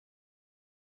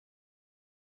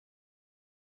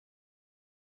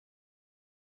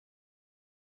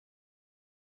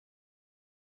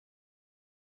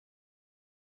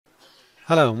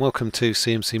Hello and welcome to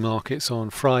CMC Markets on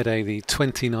Friday the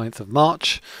 29th of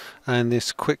March, and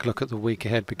this quick look at the week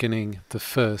ahead beginning the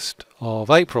 1st of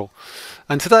April.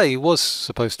 And today was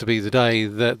supposed to be the day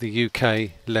that the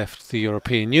UK left the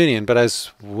European Union, but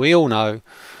as we all know,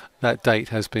 that date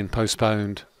has been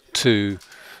postponed to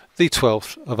the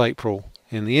 12th of April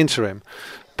in the interim.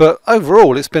 But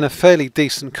overall it's been a fairly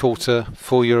decent quarter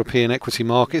for European equity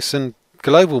markets and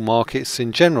global markets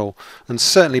in general, and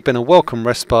certainly been a welcome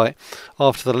respite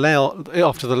after the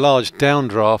large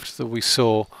downdraft that we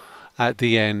saw at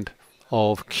the end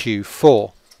of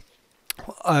Q4.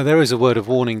 There is a word of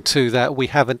warning too that we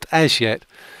haven't as yet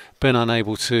been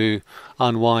unable to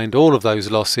unwind all of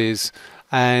those losses,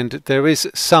 and there is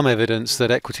some evidence that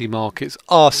equity markets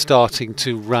are starting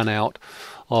to run out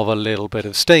of a little bit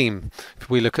of steam. If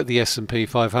we look at the S&P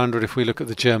 500, if we look at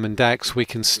the German DAX, we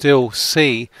can still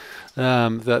see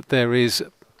that there is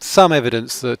some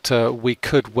evidence that we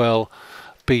could well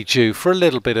be due for a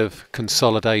little bit of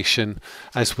consolidation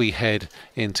as we head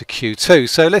into Q2.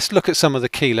 So let's look at some of the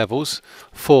key levels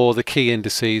for the key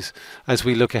indices as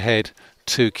we look ahead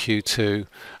to Q2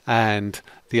 and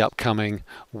the upcoming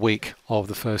week of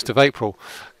the 1st of April.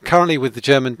 Currently with the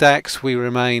German DAX we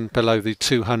remain below the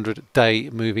 200-day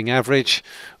moving average.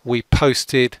 We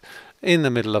posted in the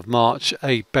middle of March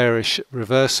a bearish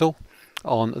reversal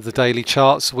on the daily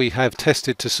charts. We have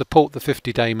tested to support the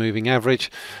 50-day moving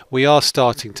average. We are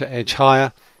starting to edge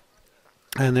higher,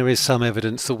 and there is some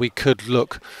evidence that we could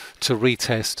look to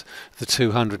retest the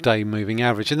 200-day moving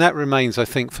average, and that remains, I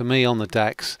think, for me on the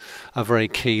DAX a very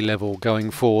key level going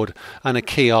forward and a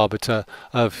key arbiter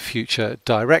of future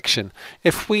direction.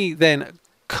 If we then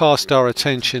cast our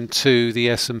attention to the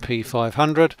S&P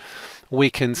 500,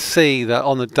 we can see that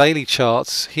on the daily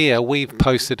charts here we've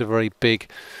posted a very big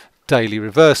daily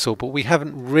reversal, but we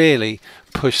haven't really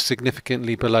pushed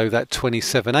significantly below that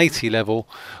 2780 level,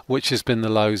 which has been the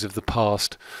lows of the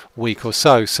past week or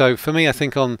so. So for me, I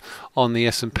think on the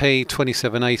S&P,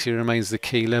 2780 remains the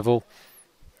key level,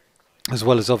 as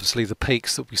well as obviously the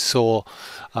peaks that we saw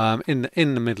in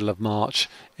the middle of March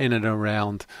in and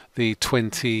around the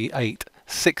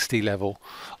 2860 level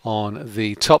on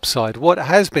the top side. What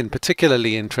has been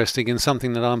particularly interesting and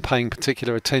something that I'm paying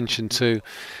particular attention to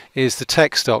is the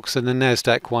tech stocks and the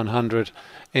Nasdaq 100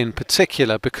 in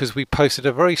particular, because we posted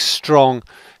a very strong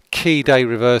key day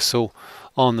reversal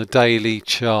on the daily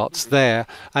charts there,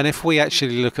 and if we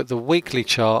actually look at the weekly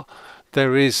chart,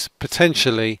 there is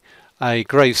potentially a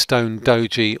gravestone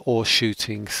doji or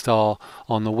shooting star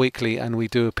on the weekly, and we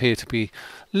do appear to be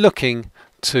looking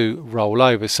to roll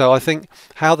over. So I think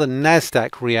how the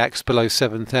Nasdaq reacts below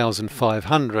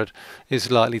 7,500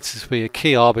 is likely to be a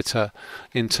key arbiter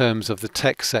in terms of the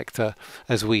tech sector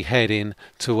as we head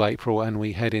into April and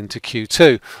we head into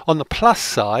Q2. On the plus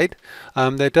side,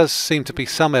 there does seem to be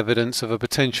some evidence of a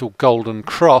potential golden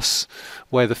cross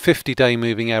where the 50-day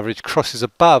moving average crosses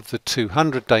above the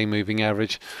 200-day moving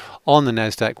average on the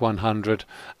Nasdaq 100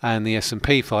 and the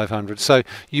S&P 500. So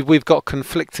we've got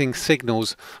conflicting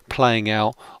signals playing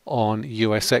out on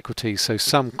US equities, so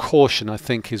some caution I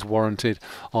think is warranted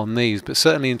on these, but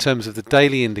certainly in terms of the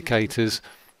daily indicators,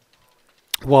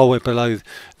 while we're below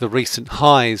the recent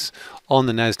highs on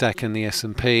the Nasdaq and the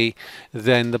S&P,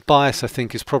 then the bias I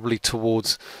think is probably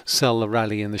towards sell the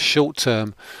rally in the short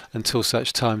term until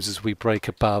such times as we break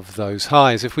above those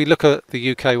highs. If we look at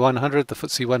the UK 100, the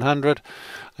FTSE 100,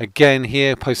 again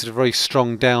here posted a very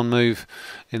strong down move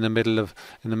in the middle of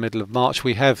March.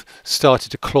 We have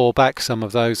started to claw back some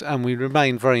of those, and we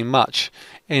remain very much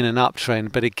in an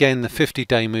uptrend, but again the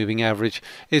 50-day moving average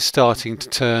is starting to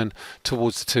turn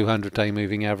towards the 200-day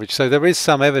moving average. So there is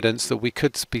some evidence that we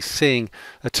could be seeing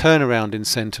a turnaround in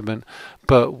sentiment,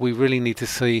 but we really need to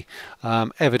see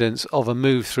evidence of a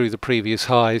move through the previous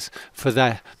highs for the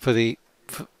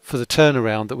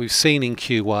turnaround that we've seen in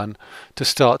Q1 to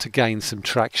start to gain some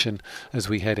traction as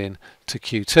we head in to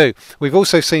Q2. We've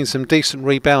also seen some decent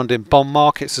rebound in bond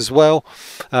markets as well.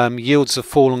 Yields have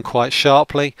fallen quite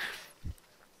sharply.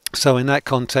 So in that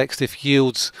context, if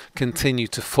yields continue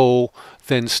to fall,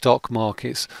 then stock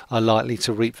markets are likely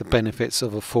to reap the benefits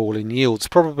of a fall in yields.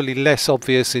 Probably less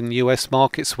obvious in US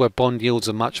markets where bond yields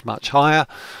are much higher,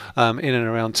 in and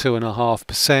around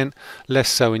 2.5%. Less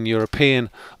so in European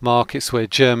markets where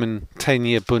German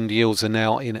 10-year bond yields are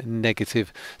now in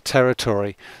negative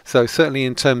territory. So certainly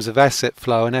in terms of asset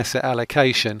flow and asset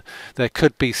allocation, there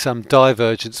could be some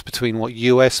divergence between what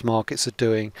US markets are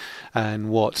doing and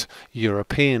what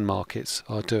European markets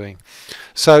are doing.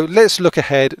 So let's look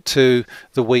ahead to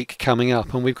the week coming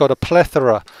up, and we've got a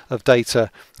plethora of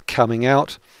data coming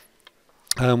out.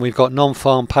 We've got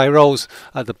non-farm payrolls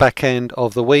at the back end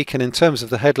of the week, and in terms of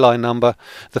the headline number,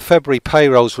 the February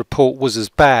payrolls report was as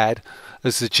bad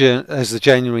as the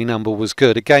January number was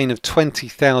good. A gain of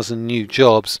 20,000 new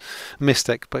jobs,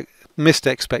 missed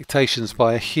expectations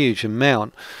by a huge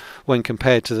amount when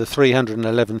compared to the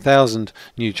 311,000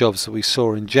 new jobs that we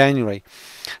saw in January.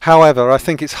 However, I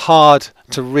think it's hard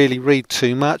to really read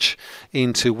too much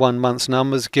into 1 month's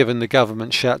numbers given the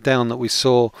government shutdown that we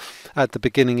saw at the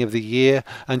beginning of the year,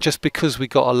 and just because we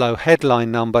got a low headline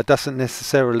number doesn't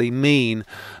necessarily mean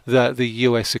that the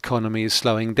US economy is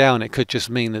slowing down. It could just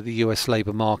mean that the US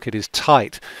labour market is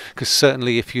tight, because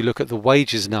certainly if you look at the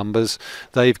wages numbers,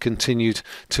 they've continued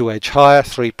to edge higher,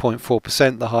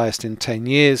 3.4%, the highest in 10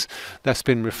 years. That's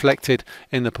been reflected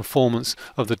in the performance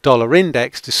of the dollar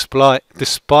index despite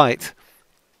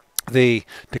the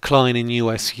decline in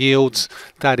US yields.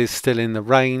 That is still in the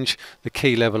range. The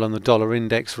key level on the dollar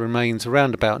index remains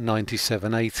around about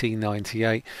 97.80,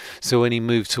 98. So any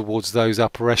move towards those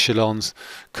upper echelons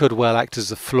could well act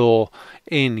as a floor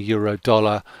in euro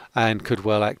dollar and could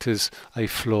well act as a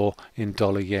floor in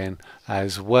dollar yen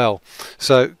as well.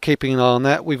 So keeping an eye on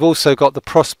that. We've also got the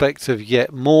prospect of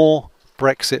yet more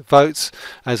Brexit votes.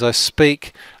 As I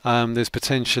speak, there's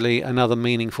potentially another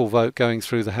meaningful vote going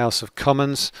through the House of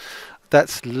Commons.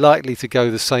 That's likely to go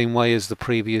the same way as the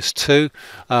previous two,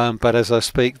 but as I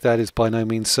speak, that is by no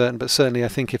means certain. But certainly I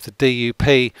think if the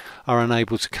DUP are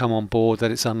unable to come on board, that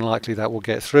it's unlikely that will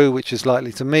get through, which is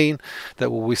likely to mean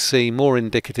that we see more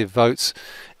indicative votes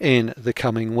in the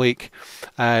coming week,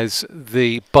 as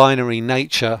the binary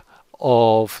nature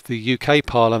of the UK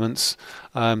Parliament's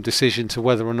decision to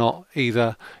whether or not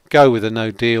either go with a no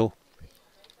deal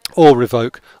or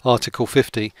revoke Article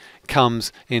 50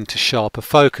 comes into sharper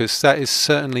focus. That is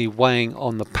certainly weighing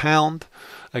on the pound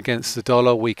against the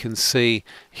dollar. We can see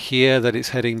here that it's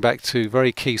heading back to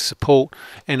very key support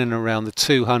in and around the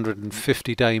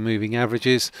 250-day moving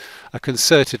averages. A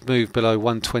concerted move below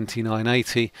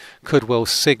 129.80 could well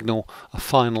signal a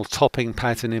final topping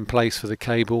pattern in place for the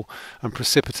cable and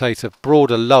precipitate a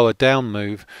broader lower down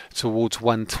move towards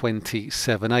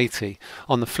 127.80.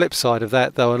 On the flip side of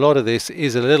that, though, a lot of this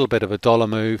is a little bit of a dollar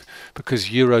move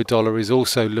because euro dollar is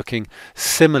also looking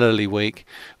similarly weak,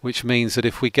 which means that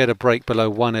if we get a break below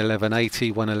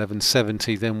 111.80,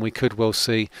 111.70, then we could well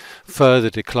see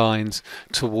further declines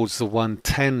towards the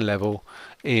 110 level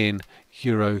in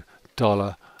euro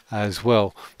dollar as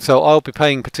well. So I'll be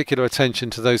paying particular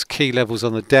attention to those key levels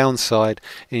on the downside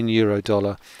in euro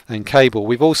dollar and cable.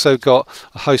 We've also got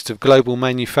a host of global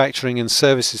manufacturing and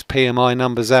services PMI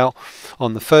numbers out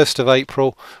on the 1st of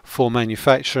April for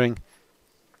manufacturing.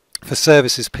 For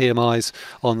services PMIs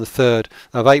on the 3rd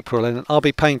of April, and I'll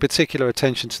be paying particular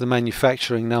attention to the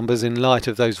manufacturing numbers in light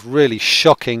of those really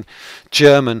shocking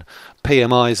German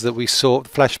PMIs that we saw,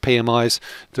 flash PMIs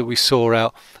that we saw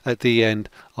out at the end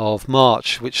of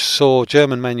March, which saw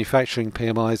German manufacturing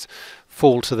PMIs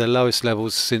fall to their lowest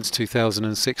levels since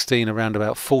 2016, around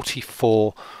about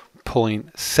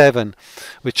 44.7,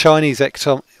 with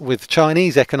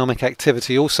Chinese economic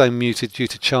activity also muted due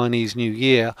to Chinese New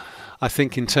Year. I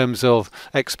think in terms of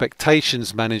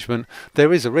expectations management,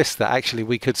 there is a risk that actually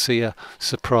we could see a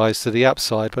surprise to the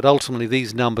upside, but ultimately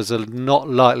these numbers are not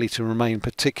likely to remain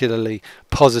particularly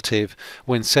positive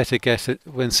when set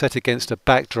against a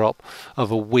backdrop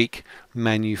of a weak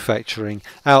manufacturing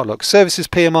outlook. Services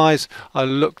PMIs I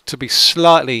look to be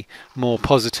slightly more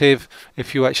positive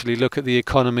if you actually look at the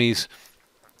economies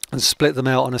and split them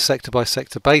out on a sector by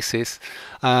sector basis.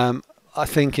 I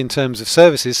think in terms of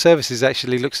services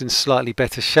actually looks in slightly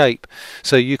better shape,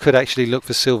 so you could actually look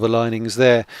for silver linings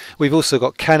there. We've also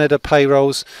got Canada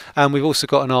payrolls, and we've also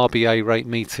got an RBA rate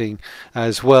meeting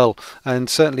as well, and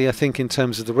certainly I think in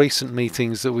terms of the recent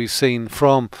meetings that we've seen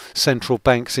from central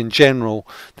banks in general,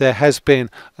 there has been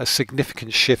a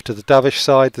significant shift to the dovish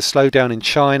side. The slowdown in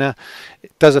China,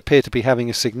 it does appear to be having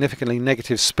a significantly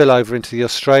negative spillover into the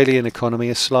Australian economy.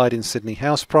 A slide in Sydney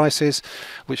house prices,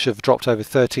 which have dropped over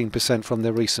 13% from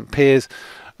their recent peaks,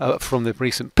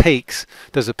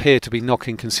 does appear to be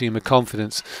knocking consumer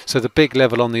confidence. So the big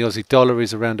level on the Aussie dollar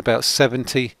is around about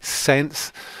 70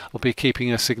 cents. I'll be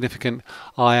keeping a significant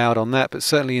eye out on that, but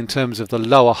certainly in terms of the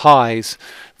lower highs,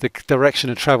 the direction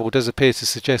of travel does appear to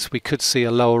suggest we could see a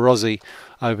lower Aussie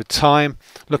over time.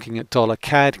 Looking at dollar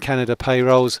CAD, Canada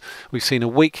payrolls, we've seen a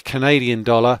weak Canadian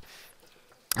dollar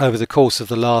over the course of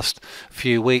the last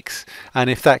few weeks, and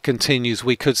if that continues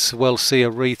we could well see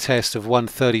a retest of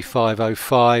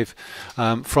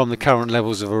 135.05 from the current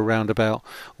levels of around about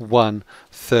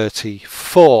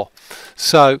 134.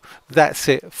 So that's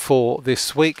it for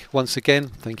this week. Once again,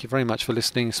 thank you very much for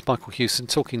listening. It's Michael Hewson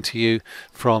talking to you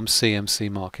from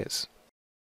CMC Markets.